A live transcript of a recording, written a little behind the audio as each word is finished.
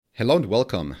Hello and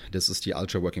welcome. This is the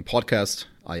Ultra Working Podcast.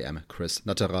 I am Chris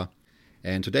Natterer,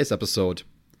 and today's episode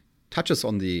touches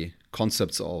on the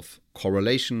concepts of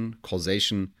correlation,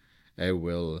 causation. I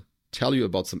will tell you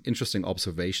about some interesting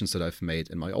observations that I've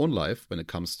made in my own life when it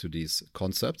comes to these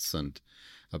concepts and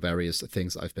various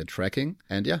things I've been tracking.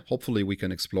 And hopefully we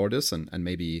can explore this and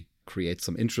maybe create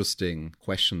some interesting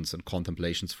questions and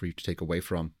contemplations for you to take away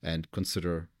from and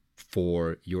consider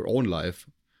for your own life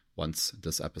once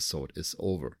this episode is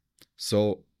over.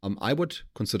 So I would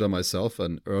consider myself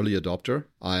an early adopter.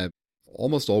 I'm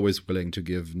almost always willing to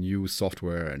give new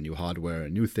software and new hardware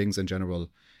and new things in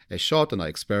general a shot, and I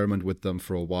experiment with them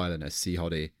for a while and I see how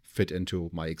they fit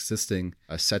into my existing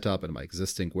setup and my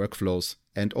existing workflows.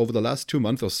 And over the last 2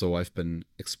 months or so, I've been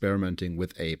experimenting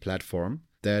with a platform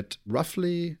that,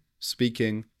 roughly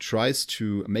speaking, tries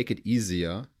to make it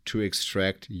easier to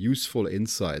extract useful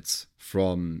insights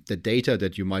from the data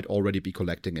that you might already be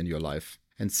collecting in your life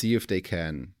and see if they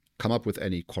can come up with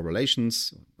any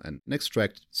correlations and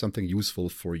extract something useful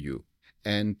for you.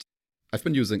 And I've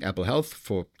been using Apple Health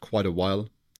for quite a while.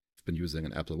 I've been using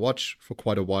an Apple Watch for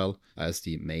quite a while as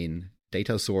the main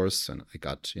data source. And I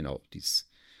got, these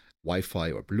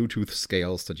Wi-Fi or Bluetooth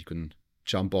scales that you can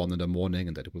jump on in the morning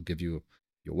and that will give you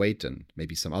your weight and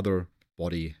maybe some other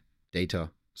body data.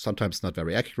 Sometimes not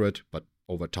very accurate, but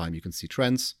over time you can see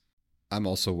trends. I'm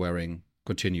also wearing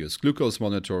continuous glucose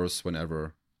monitors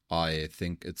whenever I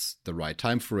think it's the right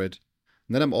time for it.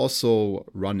 And then I'm also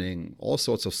running all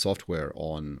sorts of software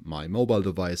on my mobile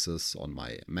devices, on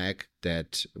my Mac,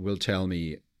 that will tell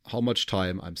me how much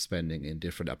time I'm spending in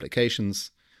different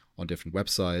applications, on different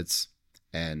websites,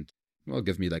 and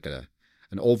give me like an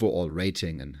overall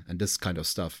rating and this kind of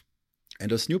stuff. And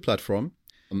this new platform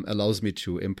allows me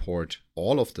to import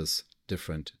all of this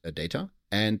different data,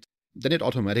 and then it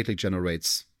automatically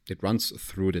generates. It runs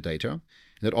through the data,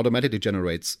 and it automatically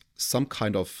generates some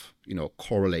kind of,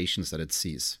 correlations that it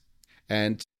sees.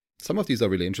 And some of these are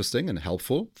really interesting and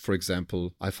helpful. For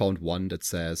example, I found one that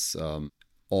says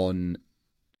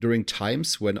during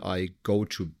times when I go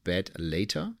to bed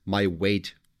later, my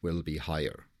weight will be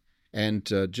higher. And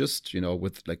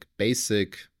with like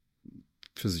basic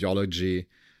physiology,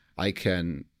 I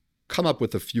can come up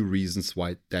with a few reasons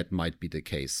why that might be the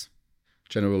case.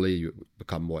 Generally, you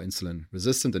become more insulin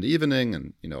resistant in the evening,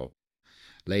 and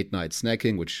late night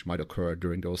snacking, which might occur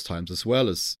during those times as well,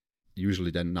 is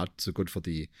usually then not so good for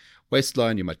the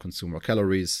waistline. You might consume more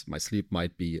calories. My sleep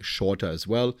might be shorter as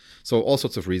well. So all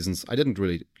sorts of reasons. I didn't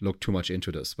really look too much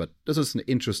into this, but this is an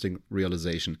interesting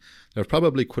realization that I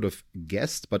probably could have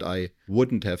guessed, but I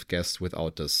wouldn't have guessed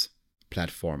without this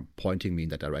platform pointing me in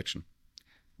that direction.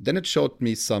 Then it showed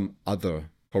me some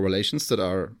other correlations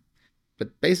that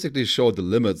basically show the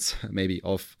limits maybe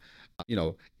of,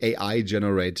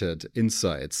 AI-generated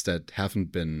insights that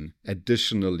haven't been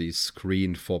additionally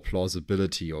screened for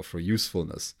plausibility or for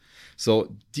usefulness.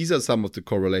 So these are some of the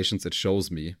correlations it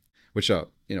shows me, which are,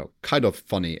 kind of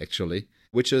funny actually,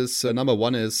 which is number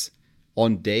one is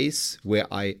on days where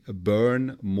I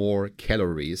burn more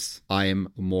calories, I'm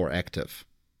more active.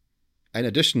 And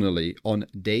additionally, on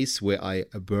days where I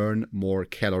burn more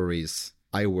calories,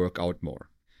 I work out more.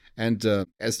 And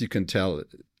as you can tell,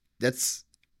 that's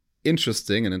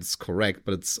interesting and it's correct,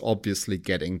 but it's obviously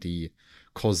getting the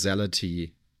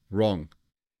causality wrong.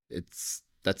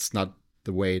 That's not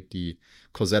the way the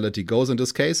causality goes in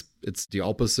this case. It's the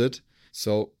opposite.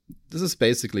 So this is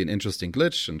basically an interesting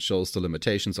glitch and shows the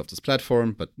limitations of this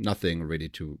platform, but nothing really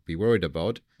to be worried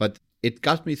about. But it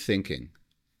got me thinking,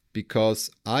 because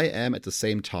I am at the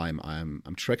same time,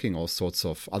 I'm tracking all sorts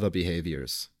of other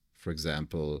behaviors. For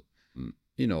example,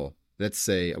 let's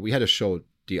say we had a show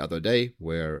the other day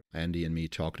where Andy and me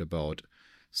talked about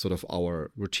sort of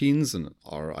our routines and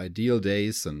our ideal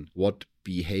days and what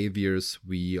behaviors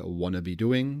we want to be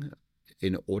doing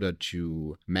in order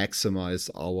to maximize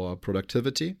our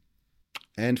productivity.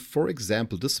 And for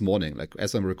example, this morning, like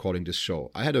as I'm recording this show,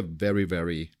 I had a very,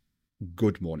 very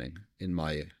good morning in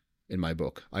my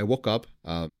book. I woke up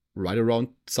right around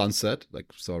sunset,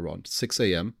 so around 6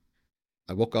 a.m.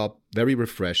 I woke up very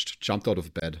refreshed, jumped out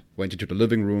of bed, went into the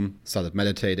living room, started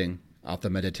meditating. After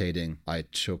meditating, I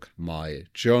took my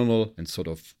journal and sort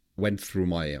of went through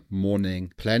my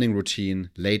morning planning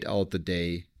routine, laid out the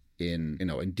day in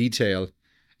detail.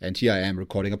 And here I am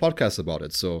recording a podcast about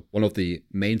it. So one of the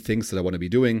main things that I want to be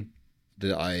doing,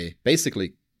 that I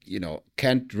basically,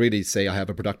 can't really say I have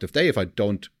a productive day if I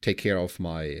don't take care of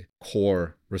my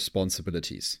core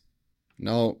responsibilities.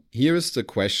 Now, here's the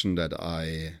question that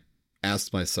I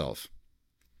asked myself.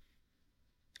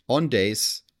 On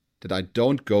days that I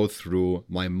don't go through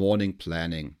my morning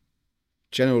planning,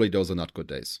 generally those are not good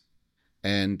days.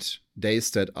 And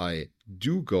days that I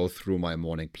do go through my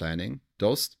morning planning,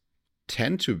 those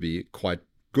tend to be quite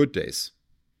good days.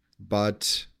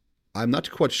 But I'm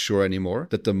not quite sure anymore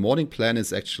that the morning plan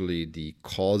is actually the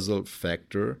causal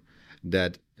factor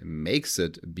that makes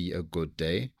it be a good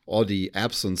day, or the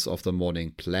absence of the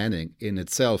morning planning in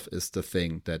itself is the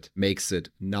thing that makes it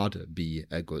not be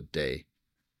a good day.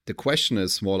 The question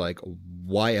is more like,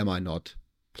 why am I not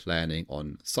planning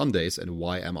on some days, and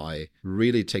why am I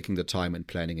really taking the time and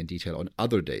planning in detail on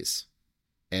other days?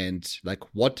 And like,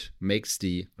 what makes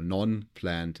the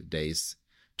non-planned days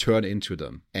turn into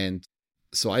them? And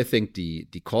so I think the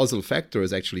causal factor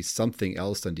is actually something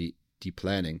else than the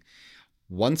planning.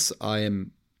 Once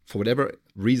I'm, for whatever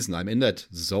reason, I'm in that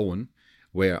zone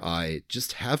where I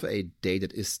just have a day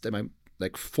that I'm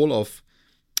like full of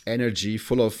energy,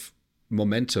 full of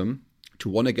momentum to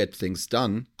want to get things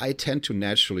done, I tend to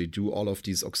naturally do all of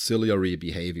these auxiliary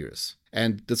behaviors.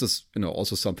 And this is,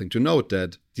 also something to note,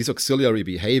 that these auxiliary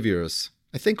behaviors,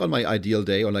 I think on my ideal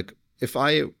day, or like if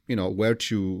I, were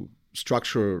to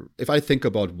structure, if I think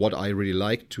about what I really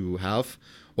like to have,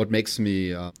 what makes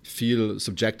me feel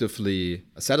subjectively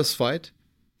satisfied,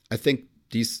 I think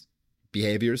these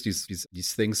behaviors,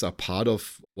 these things are part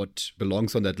of what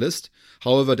belongs on that list.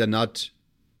 However, they're not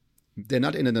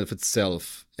in and of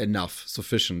itself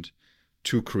sufficient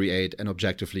to create an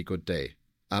objectively good day.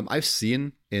 I've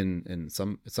seen in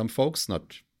some folks,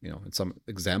 not, in some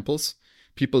examples,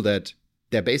 people that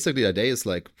their day is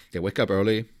like they wake up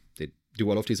early, they do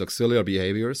all of these auxiliary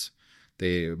behaviors,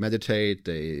 they meditate,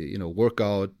 they, work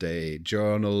out, they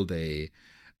journal, they,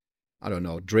 I don't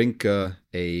know, drink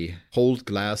a whole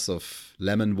glass of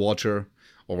lemon water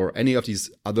or any of these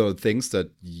other things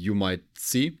that you might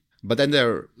see. But then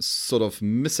they're sort of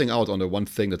missing out on the one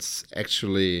thing that's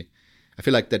actually, I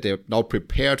feel like that they're now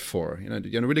prepared for. You're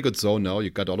in a really good zone now. You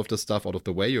got all of this stuff out of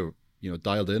the way. You're,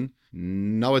 dialed in.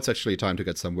 Now it's actually time to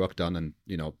get some work done. And,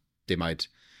 they might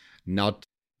not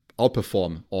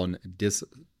outperform on this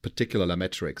particular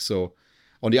metric. So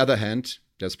on the other hand,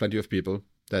 there's plenty of people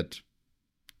that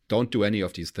don't do any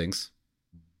of these things,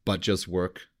 but just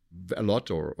work a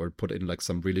lot or put in like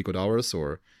some really good hours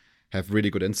or have really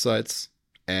good insights.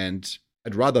 And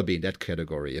I'd rather be in that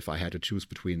category if I had to choose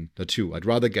between the two. I'd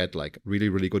rather get like really,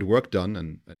 really good work done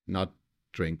and not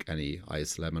drink any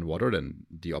iced lemon water than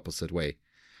the opposite way.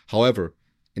 However,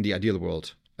 in the ideal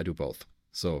world, I do both.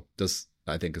 So this,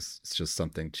 I think, is just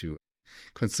something to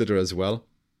consider as well.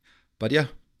 But yeah,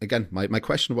 again, my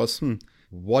question was,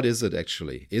 what is it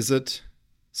actually? Is it,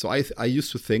 so I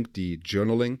used to think the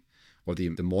journaling or the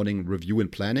morning review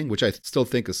and planning, which I still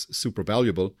think is super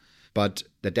valuable, but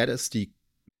that is the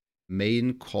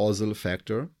main causal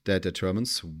factor that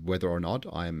determines whether or not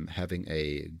I'm having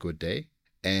a good day.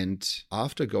 And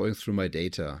after going through my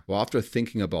data, or after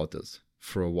thinking about this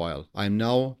for a while, I'm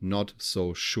now not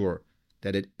so sure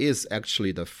that it is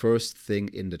actually the first thing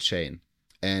in the chain.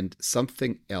 And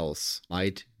something else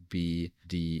might be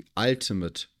the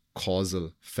ultimate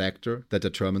causal factor that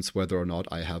determines whether or not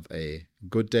I have a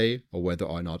good day or whether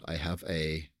or not I have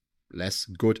a less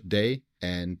good day.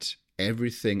 And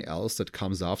everything else that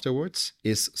comes afterwards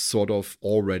is sort of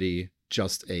already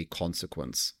just a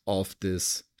consequence of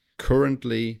this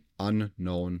currently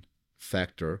unknown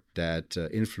factor that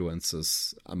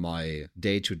influences my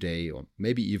day-to-day or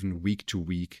maybe even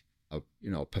week-to-week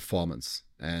performance.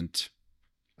 And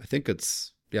I think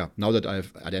it's, now that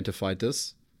I've identified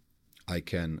this, I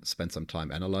can spend some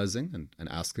time analyzing and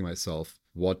asking myself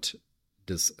what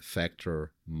this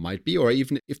factor might be, or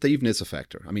even if there even is a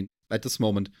factor. I mean, at this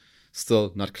moment,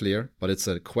 still not clear, but it's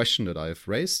a question that I've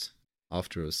raised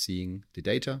after seeing the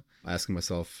data, asking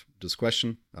myself this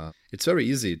question. It's very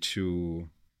easy to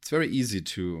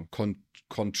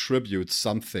contribute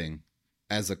something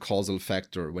as a causal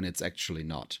factor when it's actually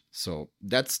not. So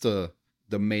that's the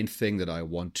main thing that I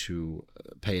want to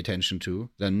pay attention to.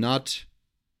 They're not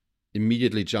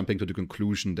immediately jumping to the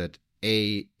conclusion that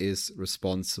A is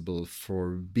responsible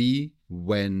for B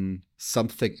when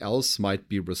something else might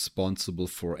be responsible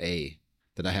for A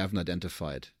that I haven't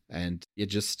identified. And it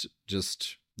just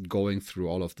going through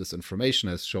all of this information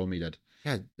has shown me that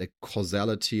the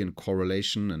causality and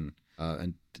correlation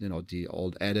and the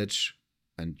old adage,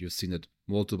 and you've seen it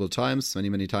multiple times,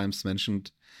 many times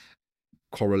mentioned,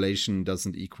 correlation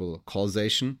doesn't equal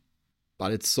causation,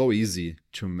 but it's so easy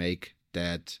to make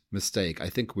that mistake. I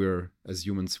think as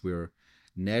humans, we're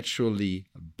naturally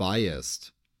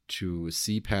biased to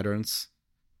see patterns.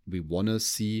 We want to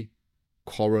see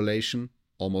correlation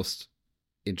almost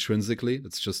intrinsically.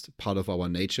 It's just part of our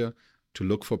nature to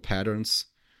look for patterns,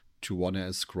 to want to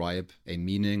ascribe a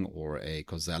meaning or a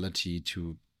causality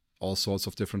to all sorts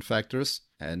of different factors,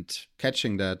 and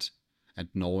catching that and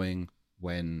knowing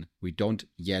when we don't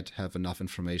yet have enough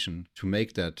information to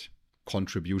make that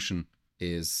contribution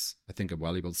is, I think, a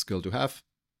valuable skill to have.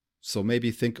 So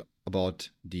maybe think about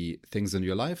the things in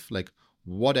your life, like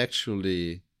what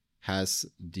actually has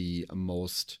the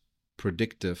most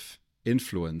predictive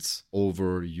influence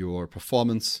over your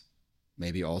performance,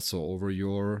 maybe also over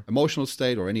your emotional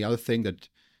state or any other thing that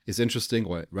is interesting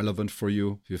or relevant for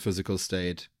you, your physical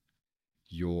state,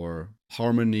 your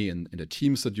harmony in the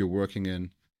teams that you're working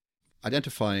in.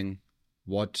 Identifying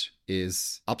what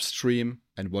is upstream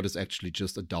and what is actually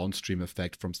just a downstream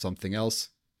effect from something else,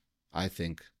 I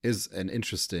think, is an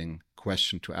interesting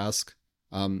question to ask.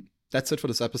 That's it for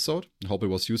this episode. I hope it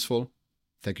was useful.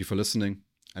 Thank you for listening.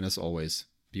 And as always,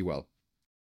 be well.